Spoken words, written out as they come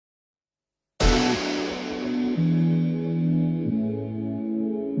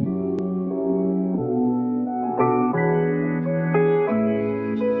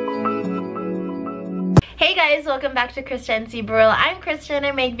guys, welcome back to Krista NC Barilla. I'm Krista and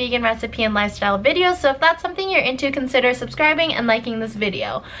I make vegan recipe and lifestyle videos, so if that's something you're into, consider subscribing and liking this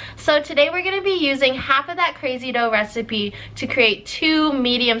video. So today we're going to be using half of that crazy dough recipe to create 2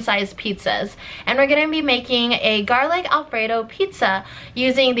 medium-sized pizzas. And we're going to be making a garlic Alfredo pizza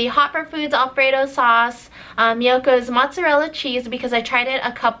using the Hot for Foods Alfredo sauce, Mikokos Mozzarella cheese, because I tried it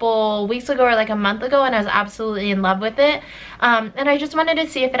a couple weeks ago or like a month ago and I was absolutely in love with it. And I just wanted to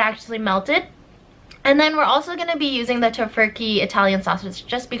see if it actually melted. And then we're also going to be using the Tofurky Italian sausage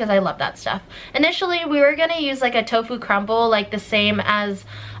just because I love that stuff. Initially, we were going to use like a tofu crumble, like the same as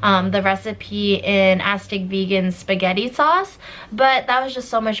the recipe in Aztec Vegan spaghetti sauce. But that was just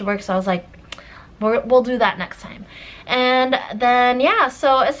so much work, so I was like, we'll do that next time. And then, yeah,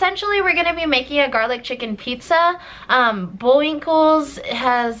 so essentially we're going to be making a garlic chicken pizza. Bullwinkle's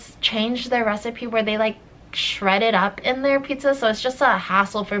has changed their recipe where they like shred it up in their pizza, so it's just a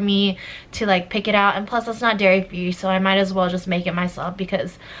hassle for me to like pick it out, and plus it's not dairy free, so I might as well just make it myself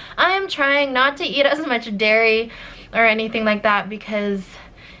because I am trying not to eat as much dairy or anything like that because,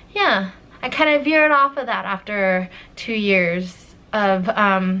 yeah, I kind of veered off of that after 2 years of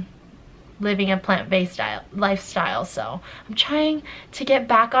living a plant-based lifestyle, so I'm trying to get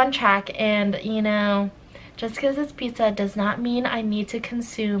back on track. And you know, just because it's pizza does not mean I need to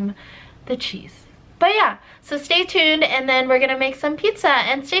consume the cheese. But yeah, so stay tuned, and then we're gonna make some pizza,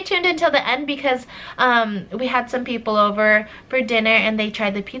 and stay tuned until the end because we had some people over for dinner and they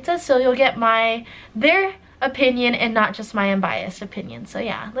tried the pizza, so you'll get their opinion and not just my unbiased opinion. So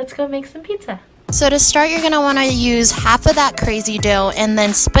yeah, let's go make some pizza. So to start, you're going to want to use half of that crazy dough and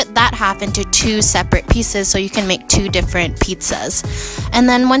then split that half into 2 separate pieces so you can make 2 different pizzas. And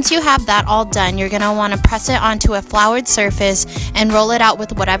then once you have that all done, you're going to want to press it onto a floured surface and roll it out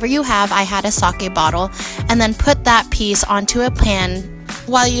with whatever you have. I had a sake bottle, and then put that piece onto a pan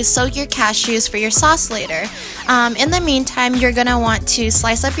while you soak your cashews for your sauce later. In the meantime, you're going to want to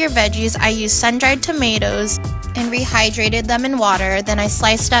slice up your veggies. I used sun-dried tomatoes and rehydrated them in water. Then I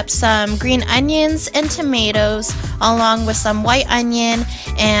sliced up some green onions and tomatoes along with some white onion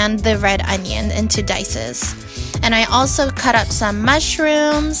and the red onion into dices. And I also cut up some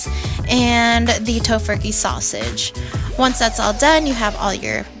mushrooms and the Tofurky sausage. Once that's all done, you have all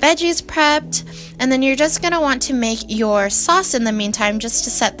your veggies prepped, and then you're just going to want to make your sauce in the meantime just to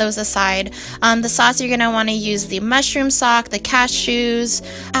set those aside. The sauce, you're going to want to use the mushroom stock, the cashews,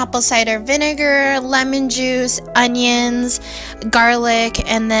 apple cider vinegar, lemon juice, onions, garlic,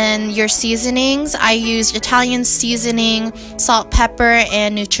 and then your seasonings. I used Italian seasoning, salt, pepper,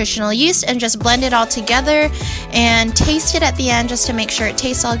 and nutritional yeast, and just blend it all together and taste it at the end just to make sure it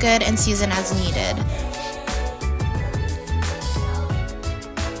tastes all good, and season as needed.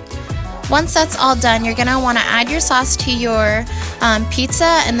 Once that's all done, you're going to want to add your sauce to your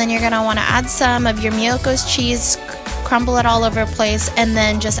pizza, and then you're going to want to add some of your Mikokos cheese, crumble it all over the place, and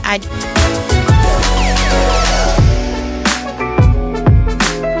then just add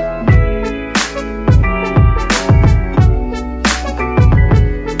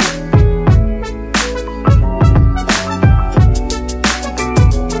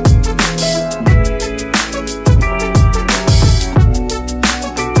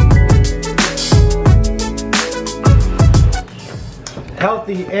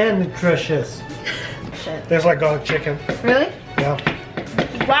healthy and nutritious. shit. There's like garlic chicken. Really? Yeah.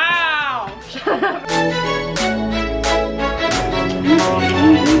 Wow!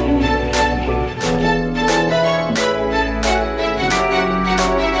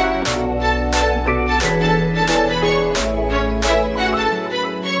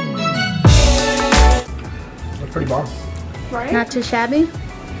 It's pretty bomb. Right? Not too shabby?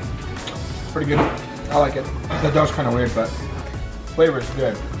 Pretty good. I like it. The dough's kind of weird, but flavor is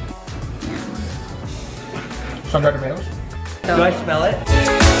good. Sun-dried tomatoes. Do I smell it?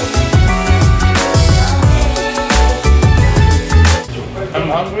 I'm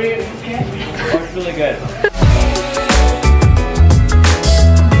hungry. Oh, it's really good.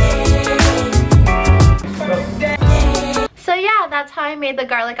 So yeah, that's how I made the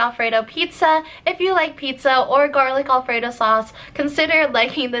garlic Alfredo pizza. If you like pizza or garlic Alfredo sauce, consider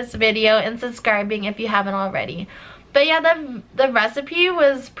liking this video and subscribing if you haven't already. But yeah, the recipe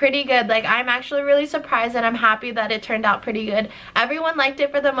was pretty good. Like, I'm actually really surprised, and I'm happy that it turned out pretty good. Everyone liked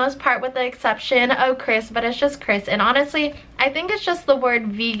it for the most part with the exception of Chris, but it's just Chris. And honestly, I think it's just the word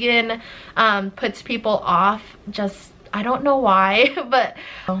vegan puts people off. Just, I don't know why, but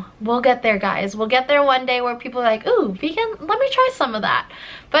we'll get there, guys. We'll get there one day where people are like, ooh, vegan, let me try some of that.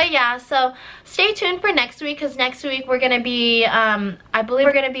 But yeah, so stay tuned for next week, because next week we're gonna be I believe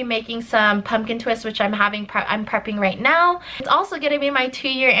we're gonna be making some pumpkin twists, which I'm prepping right now. It's also gonna be my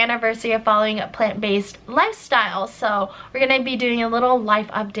 2-year anniversary of following a plant-based lifestyle, so we're gonna be doing a little life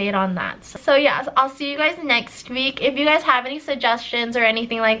update on that. So yeah, I'll see you guys next week. If you guys have any suggestions or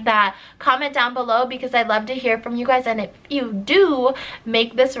anything like that, comment down below, because I'd love to hear from you guys. And if you do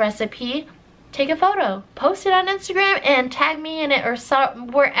make this recipe, take a photo, post it on Instagram, and tag me in it, or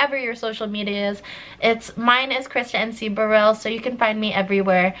wherever your social media is. Mine is Krista NC Burrell, so you can find me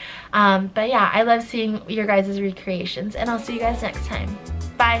everywhere. But yeah, I love seeing your guys' recreations, and I'll see you guys next time.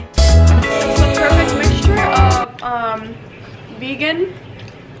 Bye. It's a perfect mixture of vegan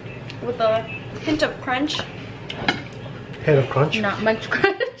with a hint of crunch. Hint of crunch? Not much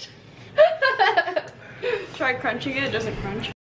crunch. Try crunching it, it doesn't crunch.